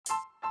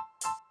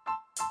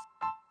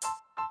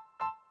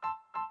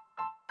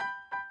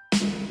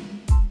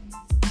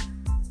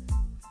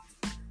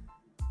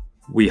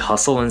We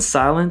hustle in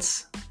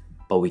silence,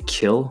 but we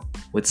kill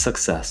with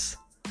success.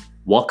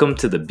 Welcome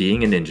to the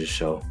Being a Ninja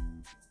Show.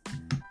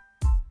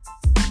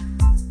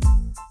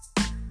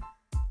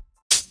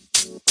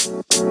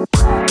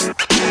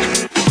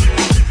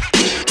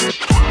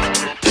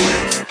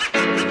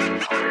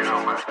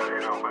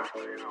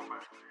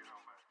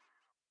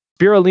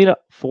 Spirulina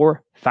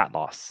for fat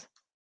loss.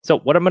 So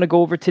what I'm going to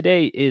go over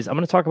today is I'm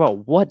going to talk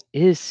about what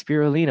is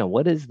spirulina.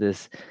 What is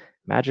this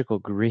magical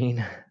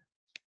green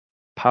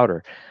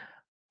powder?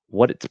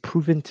 What it's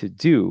proven to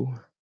do,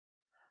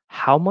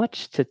 how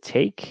much to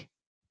take,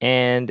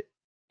 and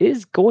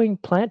is going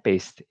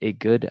plant-based a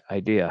good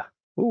idea?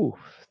 Ooh,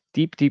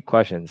 deep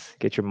questions.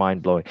 Get your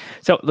mind blowing.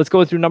 So let's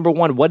go through number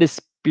one. What is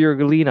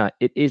spirulina?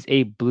 It is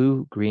a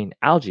blue-green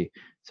algae.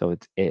 So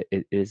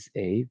it is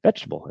a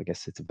vegetable. I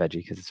guess it's a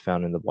veggie because it's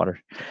found in the water.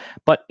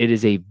 But it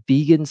is a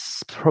vegan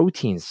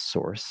protein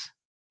source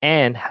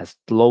and has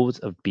loads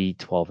of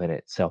B12 in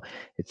it. So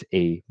it's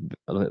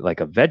like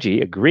a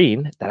veggie, a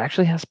green, that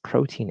actually has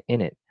protein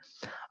in it.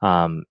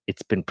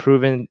 It's been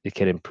proven it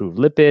can improve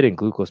lipid and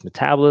glucose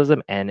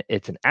metabolism, and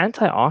it's an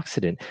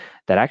antioxidant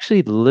that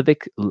actually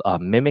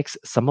mimics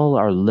some of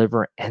our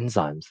liver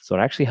enzymes. So it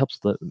actually helps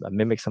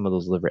mimic some of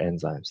those liver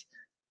enzymes.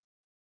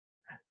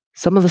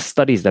 Some of the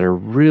studies that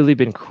have really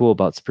been cool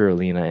about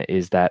spirulina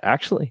is that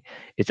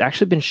it's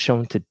actually been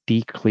shown to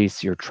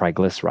decrease your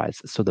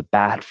triglycerides, so the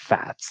bad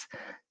fats.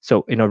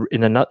 So in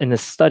a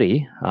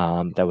study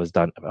that was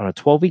done on a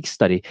 12-week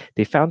study,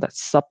 they found that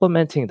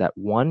supplementing that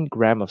 1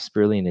 gram of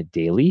spirulina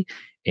daily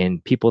in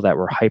people that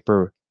were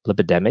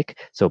hyperlipidemic,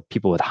 so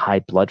people with high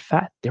blood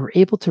fat, they were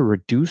able to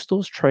reduce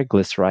those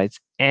triglycerides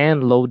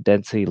and low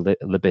density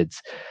lipids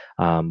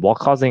while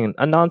causing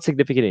a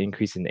non-significant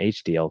increase in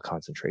HDL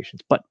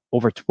concentrations. But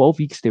over 12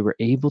 weeks, they were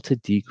able to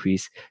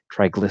decrease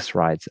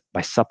triglycerides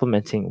by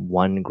supplementing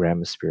 1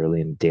 gram of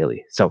spirulina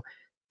daily. So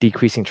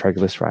decreasing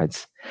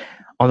triglycerides.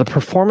 On the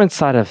performance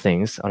side of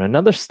things, on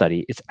another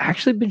study, it's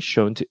actually been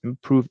shown to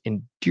improve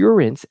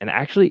endurance and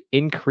actually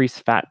increase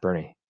fat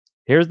burning.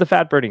 Here's the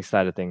fat burning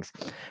side of things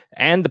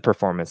and the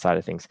performance side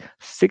of things.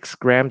 6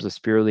 grams of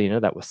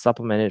spirulina that was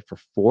supplemented for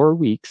 4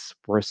 weeks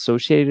were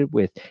associated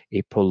with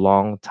a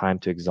prolonged time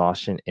to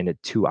exhaustion in a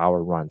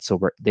 2-hour run. So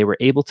they were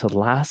able to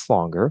last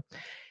longer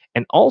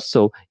and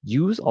also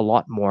use a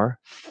lot more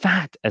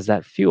fat as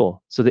that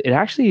fuel. So that it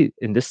actually,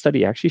 in this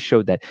study, actually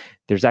showed that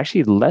there's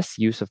actually less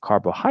use of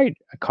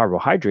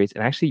carbohydrates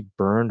and actually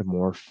burned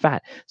more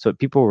fat. So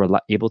people were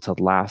able to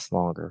last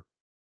longer.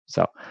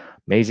 So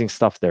amazing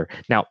stuff there.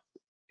 Now,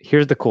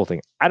 here's the cool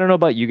thing. I don't know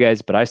about you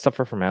guys, but I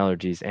suffer from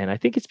allergies, and I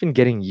think it's been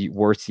getting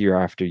worse year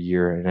after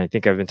year. And I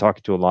think I've been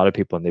talking to a lot of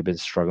people, and they've been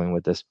struggling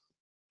with this.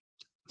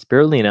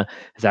 Spirulina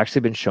has actually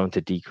been shown to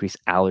decrease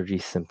allergy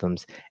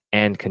symptoms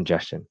and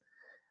congestion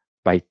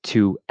by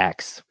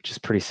 2x, which is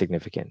pretty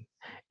significant.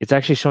 It's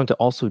actually shown to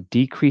also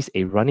decrease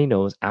a runny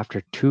nose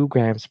after 2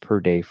 grams per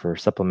day for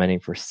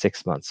supplementing for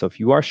 6 months. So if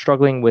you are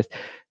struggling with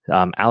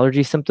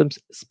allergy symptoms,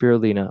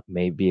 spirulina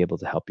may be able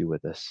to help you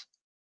with this.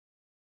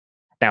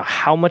 Now,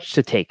 how much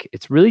to take?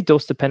 It's really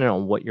dose dependent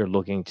on what you're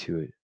looking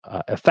to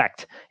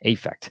affect.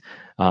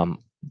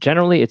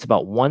 Generally, it's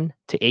about 1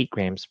 to 8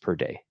 grams per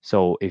day.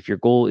 So if your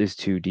goal is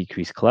to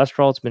decrease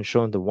cholesterol, it's been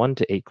shown the 1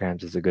 to 8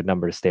 grams is a good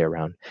number to stay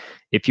around.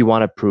 If you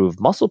want to improve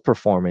muscle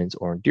performance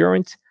or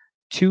endurance,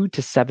 2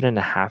 to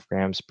 7.5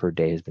 grams per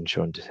day has been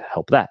shown to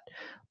help that.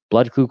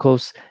 Blood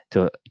glucose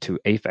to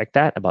affect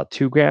that, about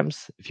 2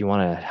 grams. If you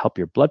want to help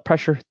your blood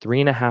pressure,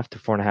 3.5 to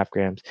 4.5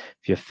 grams.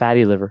 If you have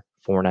fatty liver,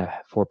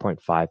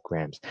 4.5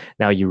 grams.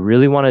 Now, you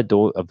really want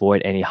to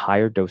avoid any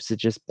higher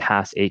dosages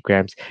past 8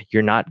 grams.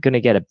 You're not going to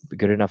get a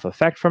good enough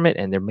effect from it,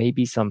 and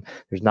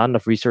there's not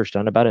enough research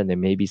done about it, and there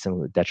may be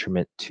some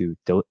detriment to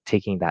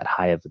taking that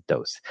high of a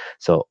dose.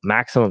 So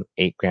maximum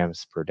 8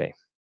 grams per day.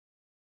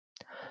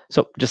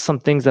 So just some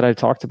things that I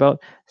talked about.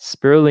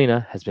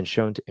 Spirulina has been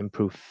shown to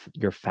improve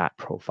your fat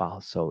profile.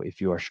 So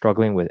if you are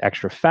struggling with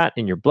extra fat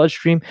in your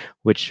bloodstream,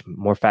 which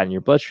more fat in your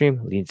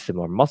bloodstream leads to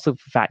more muscle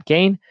fat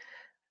gain,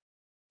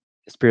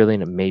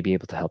 spirulina may be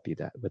able to help you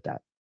with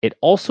that. It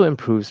also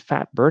improves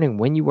fat burning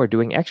when you are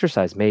doing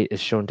exercise. Is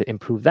shown to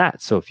improve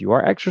that. So if you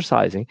are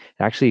exercising,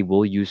 it actually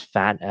will use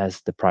fat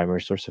as the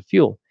primary source of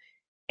fuel.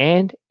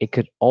 And it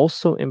could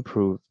also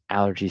improve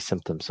allergy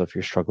symptoms. So if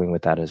you're struggling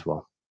with that as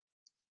well.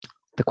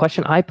 The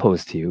question I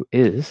pose to you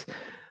is,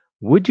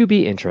 would you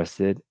be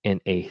interested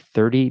in a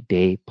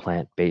 30-day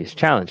plant-based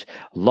challenge?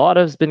 A lot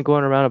has been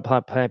going around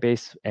about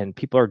plant-based, and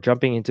people are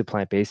jumping into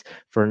plant-based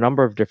for a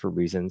number of different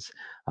reasons.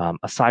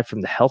 Aside from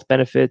the health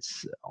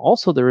benefits,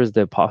 also there is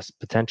the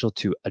potential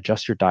to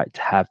adjust your diet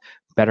to have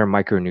better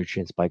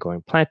micronutrients by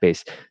going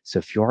plant-based. So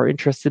if you are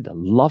interested, I'd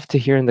love to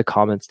hear in the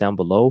comments down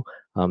below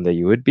that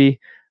you would be.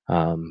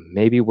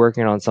 Maybe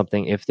working on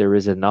something if there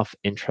is enough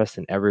interest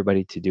in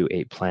everybody to do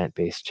a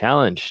plant-based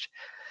challenge.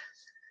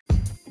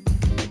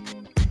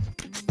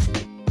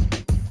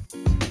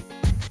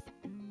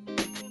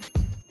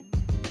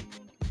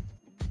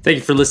 Thank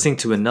you for listening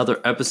to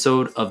another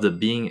episode of the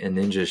Being a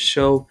Ninja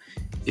Show.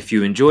 If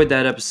you enjoyed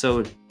that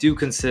episode, do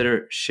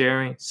consider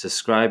sharing,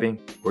 subscribing,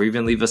 or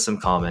even leave us some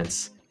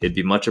comments. It'd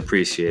be much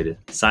appreciated.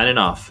 Signing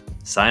off.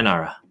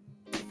 Sayonara.